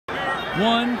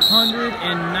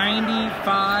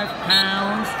195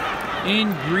 pounds.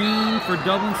 In green for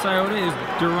Dublin Scioto is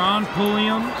Deron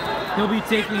Pulliam. He'll be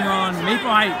taking on Maple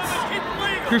Heights,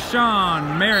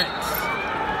 Chrisean, Merritt.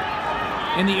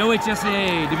 In the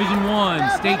OHSAA Division I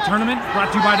State Tournament,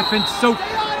 brought to you by Defense Soap.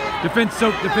 Defense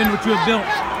Soap, defend what you have built.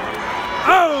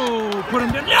 Oh, put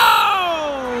him down.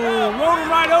 No! Rolled him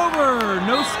right over.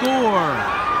 No score.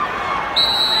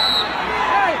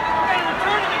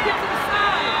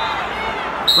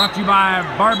 Brought to you by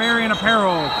Barbarian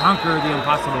Apparel. Conquer the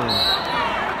impossible.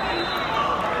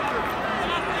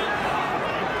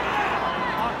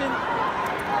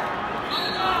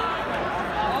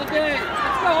 All day.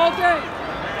 Let's go all day.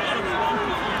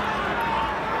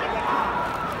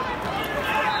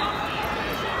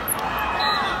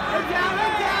 Lay down,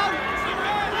 lay down.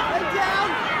 Lay down.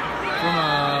 From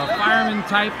a fireman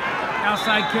type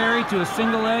outside carry to a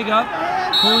single leg up.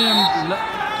 Pulliam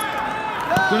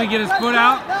gonna get his foot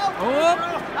out. Oh!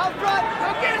 Out front.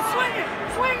 Go get it. Swing it.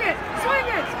 Swing it. Swing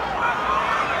it.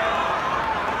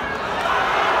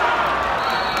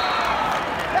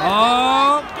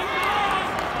 Oh!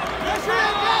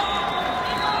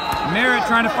 Merritt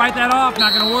trying to fight that off.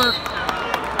 Not gonna work.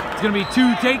 It's gonna be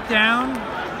 2 takedown.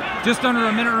 Just under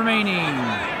a minute remaining.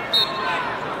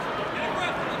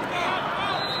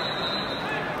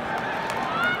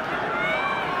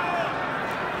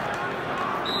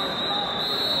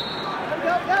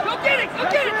 Go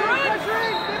get it, Deron!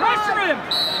 Pressure him!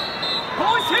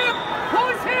 Pull his hip! Pull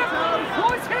his hip!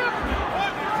 Pull his hip!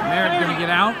 Merritt gonna get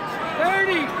out.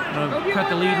 30! Cut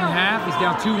the lead in half. He's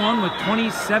down 2-1 with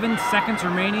 27 seconds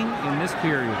remaining in this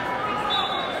period.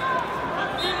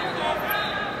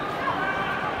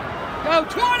 Go, 20!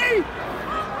 20!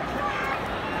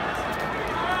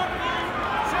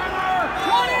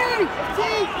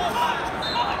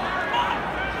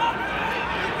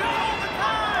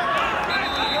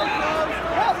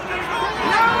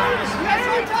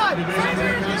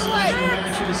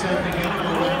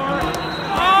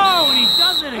 Oh, and he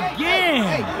does it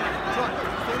again!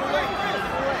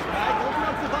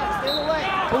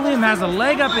 Pulliam has a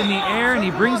leg up in the air and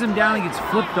he brings him down and gets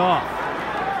flipped off.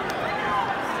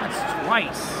 That's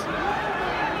twice.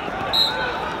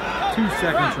 2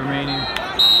 seconds remaining.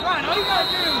 Right, all you gotta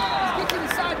do is get to the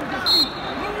side with your feet.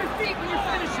 Move your feet when you're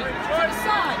finishing. To the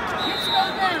side. Keep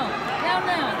going down. Down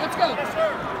now. Let's go.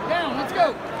 Down. Let's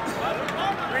go.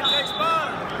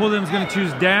 Pulliam's going to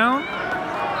choose down.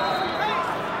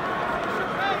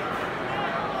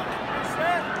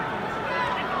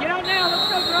 Get out now. Let's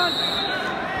go, Deron.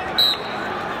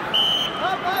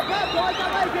 Up. Boys, I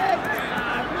like it.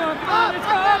 Come on. Let's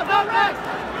go. Up.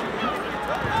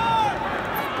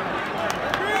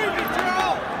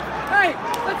 Hey,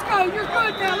 let's go. You're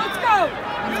good now. Let's go.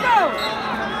 Let's go.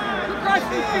 Keep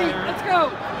crossing your feet. Let's go.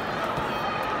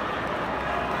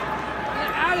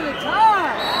 Get out of the tie.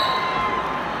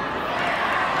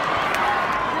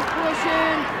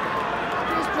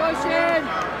 Just pushing.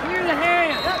 Clear the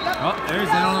hand. Oh, there's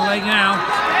it on the leg now.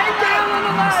 Stay down on the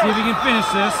leg. Let's see if he can finish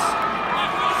this.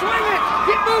 Swing it.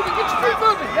 Get moving. Get your feet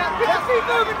moving. Get your feet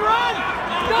moving. Run.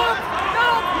 Jump.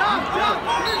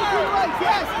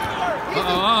 Yes.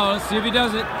 Uh-oh, let's see if he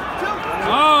does it.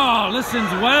 Oh,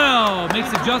 listens well.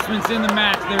 Makes adjustments in the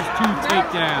match. There's 2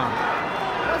 takedowns.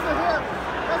 That's a hip.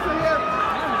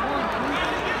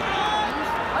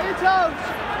 On your toes.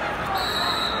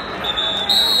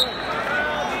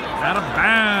 Out of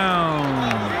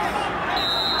bounds.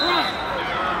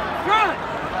 Front.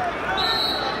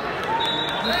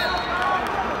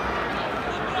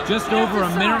 Just over a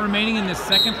minute remaining in the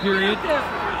second period.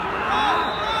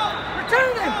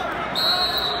 Return him.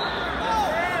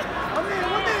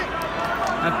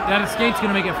 That escape's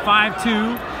going to make it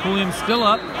 5-2. Pulliam's still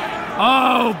up.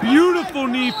 Oh, beautiful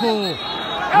knee pull.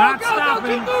 Not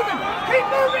stopping. Keep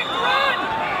moving. Run.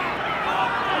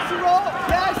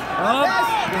 Yes. Up.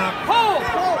 Pull.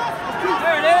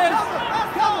 There it is.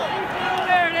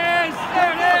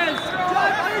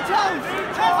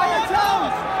 On your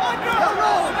toes.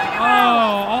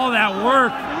 Oh, all that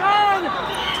work.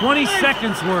 20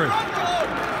 seconds worth.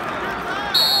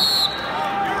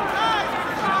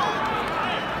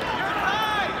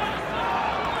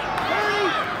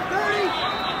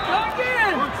 Go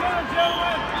again.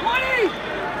 20.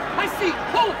 I see.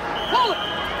 Pull it.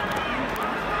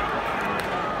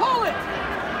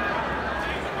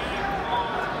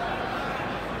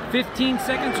 15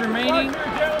 seconds remaining.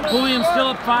 Pulliam still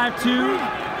up 5-2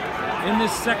 in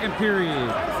this second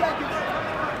period.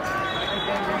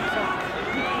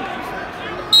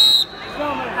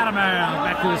 Out of bounds,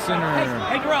 back to the center.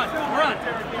 Hey, run.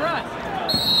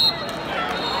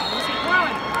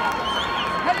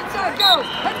 Head inside. inside, go.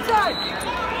 Head inside.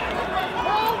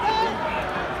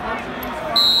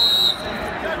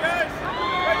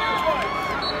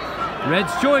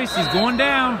 Red's choice, he's going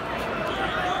down.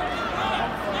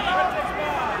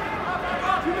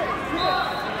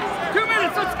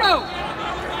 Let's go!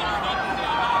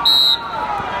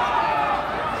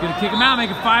 He's going to kick him out, make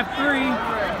it 5-3.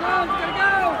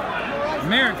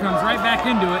 Merritt comes right back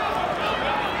into it.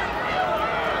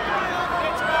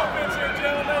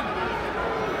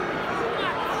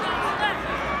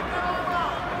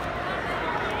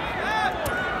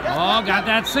 Oh, got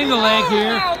that single leg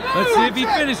here. Let's see if he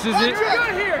finishes it.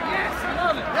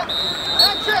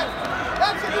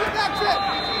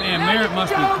 Man, Merritt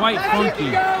must be quite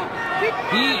funky.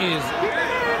 He is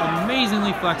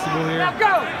amazingly flexible here.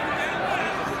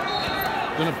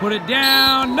 Gonna put it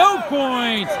down. No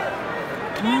point.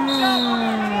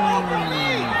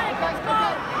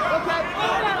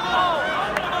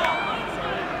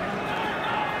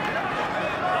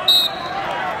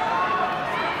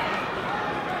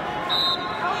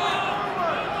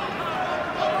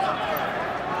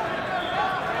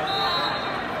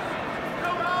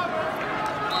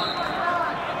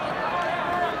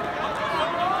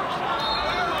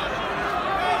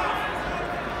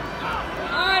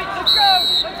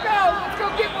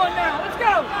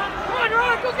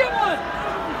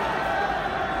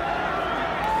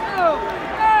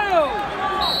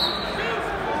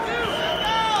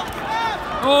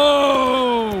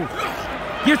 Oh!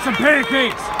 Get some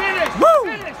pancakes! Finish! Woo!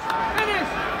 Finish! Finish!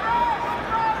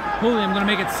 Pulliam gonna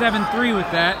make it 7-3 with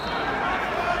that.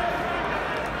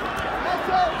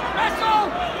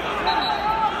 Wrestle!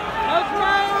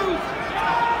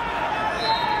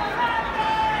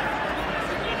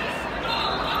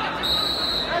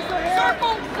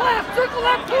 Circle left! Circle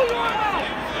left! Pull your arm out!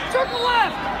 Circle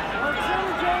left!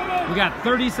 We got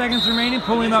 30 seconds remaining.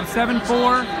 Pulliam up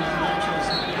 7-4.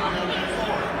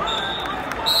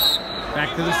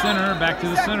 Back to the center, back to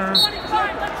the center.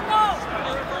 25, let's go!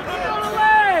 Get on the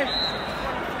leg!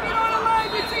 Get on the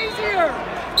leg, it's easier!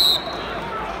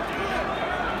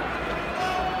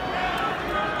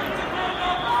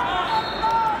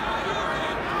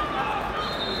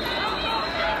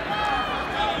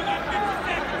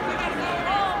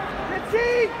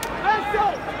 Let's go!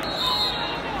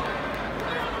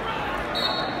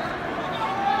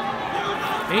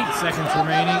 8 seconds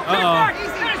remaining. Uh-oh.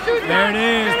 There it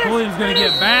is. Pulliam's going to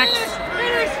get backs.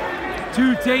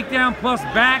 2 takedown plus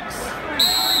backs.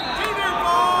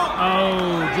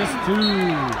 Oh, just 2.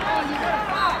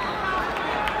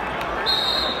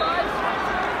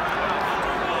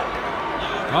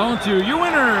 Calling to your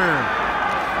winner,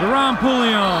 Deron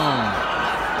Pulliam.